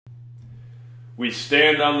we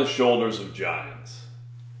stand on the shoulders of giants.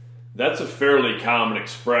 That's a fairly common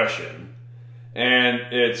expression, and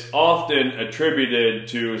it's often attributed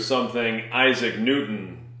to something Isaac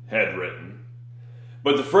Newton had written.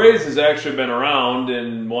 But the phrase has actually been around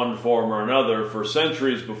in one form or another for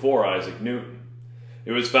centuries before Isaac Newton.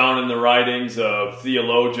 It was found in the writings of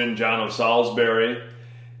theologian John of Salisbury,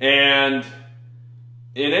 and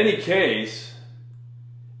in any case,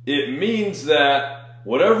 it means that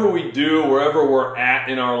whatever we do, wherever we're at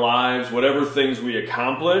in our lives, whatever things we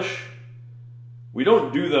accomplish, we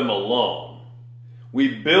don't do them alone. We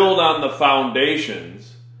build on the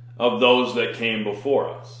foundations of those that came before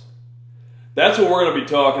us. That's what we're going to be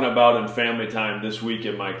talking about in family time this week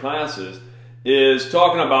in my classes, is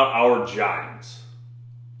talking about our giants.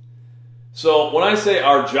 So when I say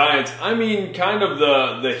our giants, I mean kind of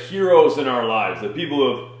the heroes in our lives, the people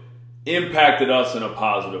who have impacted us in a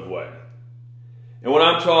positive way. And when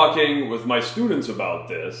I'm talking with my students about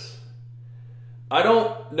this, I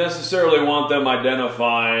don't necessarily want them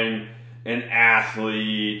identifying an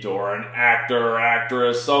athlete or an actor or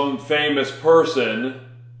actress, some famous person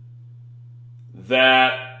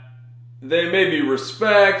that they maybe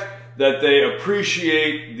respect, that they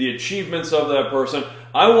appreciate the achievements of that person.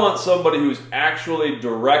 I want somebody who's actually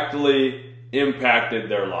directly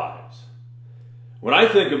impacted their lives. When I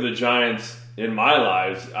think of the giants in my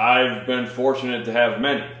lives, I've been fortunate to have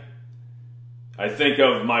many. I think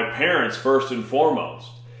of my parents first and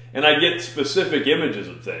foremost, and I get specific images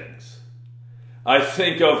of things. I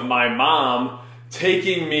think of my mom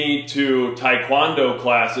taking me to taekwondo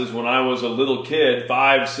classes when I was a little kid,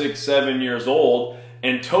 5, 6, 7 years old,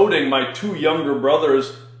 and toting my 2 younger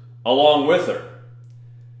brothers along with her.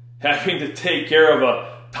 Having to take care of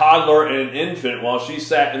a toddler and an infant while she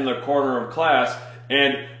sat in the corner of class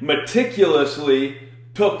and meticulously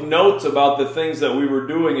took notes about the things that we were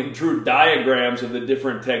doing and drew diagrams of the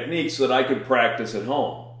different techniques so that I could practice at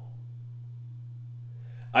home.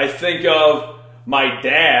 I think of my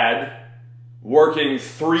dad working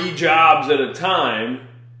 3 jobs at a time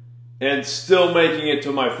and still making it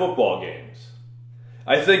to my football games.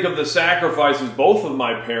 I think of the sacrifices both of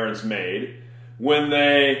my parents made when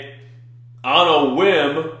they, on a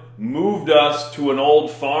whim, moved us to an old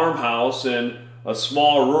farmhouse in a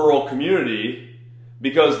small rural community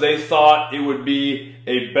because they thought it would be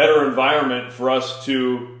a better environment for us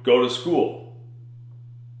to go to school.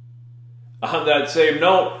 On that same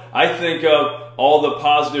note, I think of all the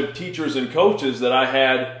positive teachers and coaches that I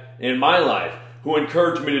had in my life who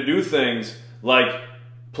encouraged me to do things like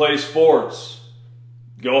play sports,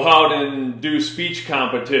 go out and do speech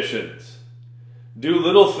competitions, do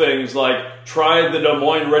little things like try the Des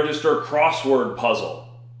Moines Register crossword puzzle.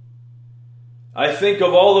 I think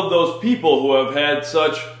of all of those people who have had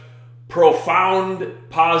such profound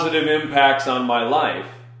positive impacts on my life.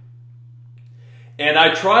 And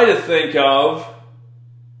I try to think of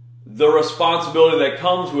the responsibility that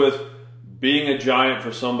comes with being a giant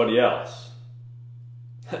for somebody else.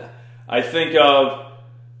 I think of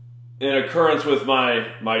an occurrence with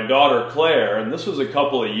my daughter Claire, and this was a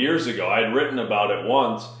couple of years ago. I'd written about it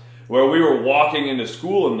once, where we were walking into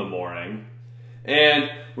school in the morning, and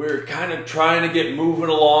we were kind of trying to get moving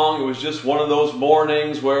along. It was just one of those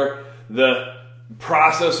mornings where the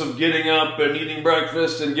process of getting up and eating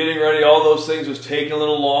breakfast and getting ready, all those things was taking a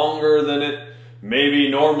little longer than it maybe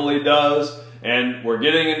normally does. And we're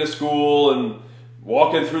getting into school and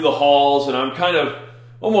walking through the halls, and I'm kind of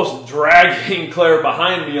almost dragging Claire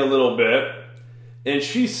behind me a little bit. And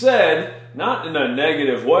she said, not in a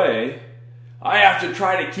negative way, "I have to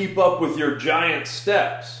try to keep up with your giant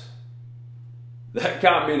steps." That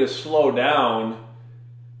got me to slow down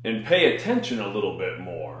and pay attention a little bit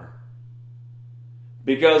more.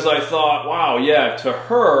 Because I thought, wow, yeah, to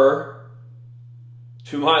her,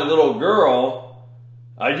 to my little girl,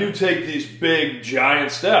 I do take these big,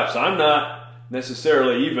 giant steps. I'm not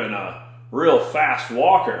necessarily even a real fast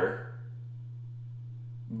walker.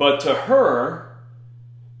 But to her,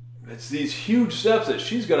 it's these huge steps that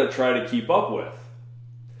she's got to try to keep up with.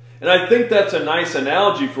 And I think that's a nice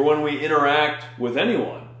analogy for when we interact with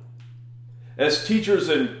anyone. As teachers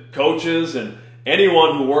and coaches and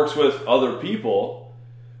anyone who works with other people,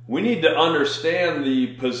 we need to understand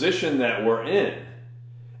the position that we're in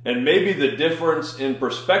and maybe the difference in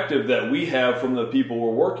perspective that we have from the people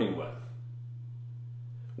we're working with.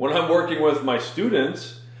 When I'm working with my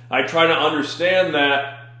students, I try to understand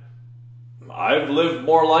that I've lived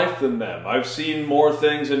more life than them. I've seen more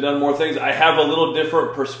things and done more things. I have a little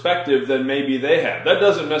different perspective than maybe they have. That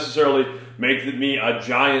doesn't necessarily make me a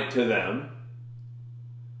giant to them,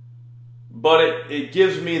 but it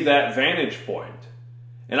gives me that vantage point.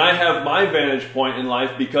 And I have my vantage point in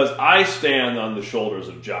life because I stand on the shoulders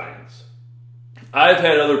of giants. I've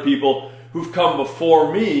had other people who've come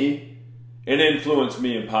before me and influenced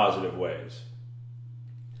me in positive ways.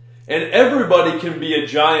 And everybody can be a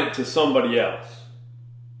giant to somebody else.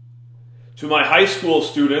 To my high school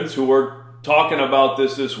students who were talking about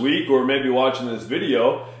this week or maybe watching this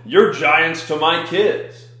video, you're giants to my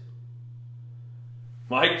kids.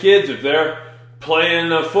 My kids, if they're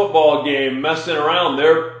playing a football game, messing around,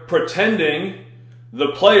 they're pretending the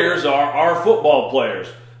players are our football players.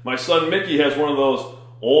 My son Mickey has one of those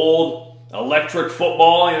old electric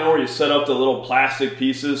football, where you set up the little plastic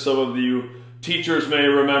pieces. Some of you teachers may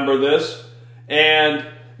remember this. And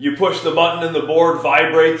you push the button and the board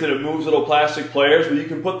vibrates and it moves little plastic players. Well, you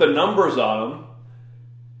can put the numbers on them.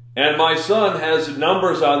 And my son has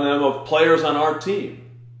numbers on them of players on our team.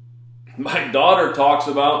 My daughter talks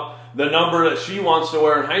about the number that she wants to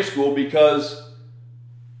wear in high school because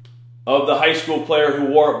of the high school player who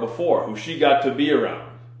wore it before, who she got to be around.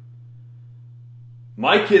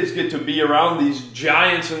 My kids get to be around these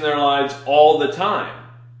giants in their lives all the time.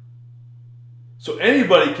 So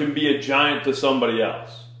anybody can be a giant to somebody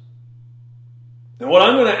else. And what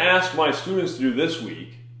I'm going to ask my students to do this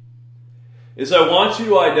week is I want you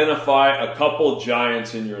to identify a couple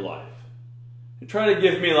giants in your life. And try to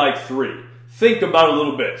give me like 3. Think about it a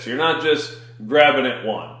little bit, so you're not just grabbing at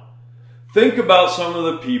one. Think about some of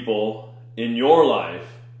the people in your life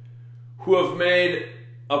who have made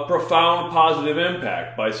a profound positive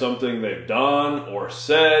impact by something they've done or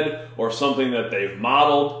said or something that they've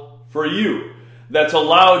modeled for you that's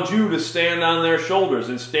allowed you to stand on their shoulders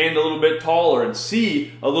and stand a little bit taller and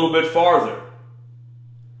see a little bit farther.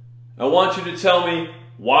 I want you to tell me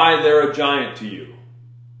why they're a giant to you.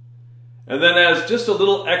 And then as just a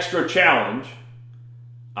little extra challenge,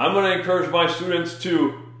 I'm going to encourage my students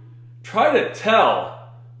to try to tell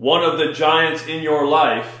one of the giants in your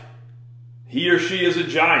life he or she is a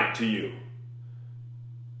giant to you.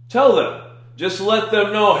 Tell them. Just let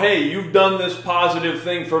them know, hey, you've done this positive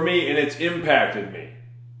thing for me and it's impacted me.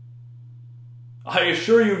 I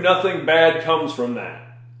assure you nothing bad comes from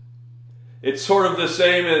that. It's sort of the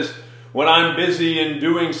same as when I'm busy and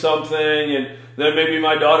doing something and then maybe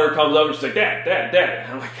my daughter comes up and she's like, Dad, Dad, Dad.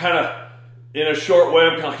 And I'm like kind of, in a short way,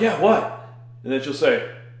 I'm kind of like, yeah, what? And then she'll say,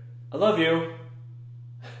 I love you.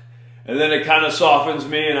 And then it kind of softens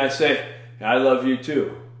me and I say, I love you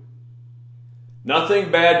too.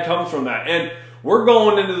 Nothing bad comes from that. And we're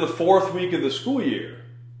going into the 4th week of the school year.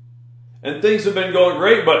 And things have been going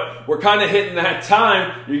great, but we're kind of hitting that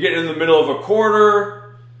time. You're getting in the middle of a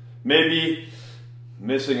quarter, maybe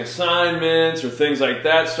missing assignments or things like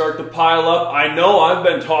that start to pile up. I know I've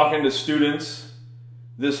been talking to students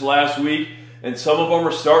this last week, and some of them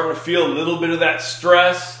are starting to feel a little bit of that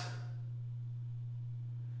stress.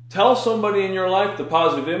 Tell somebody in your life the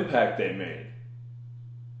positive impact they made.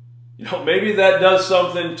 Maybe that does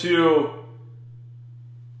something to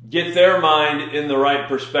get their mind in the right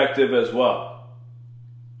perspective as well.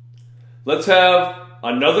 Let's have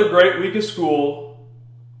another great week of school.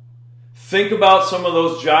 Think about some of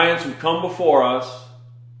those giants who come before us,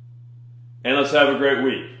 and let's have a great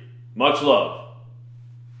week. Much love.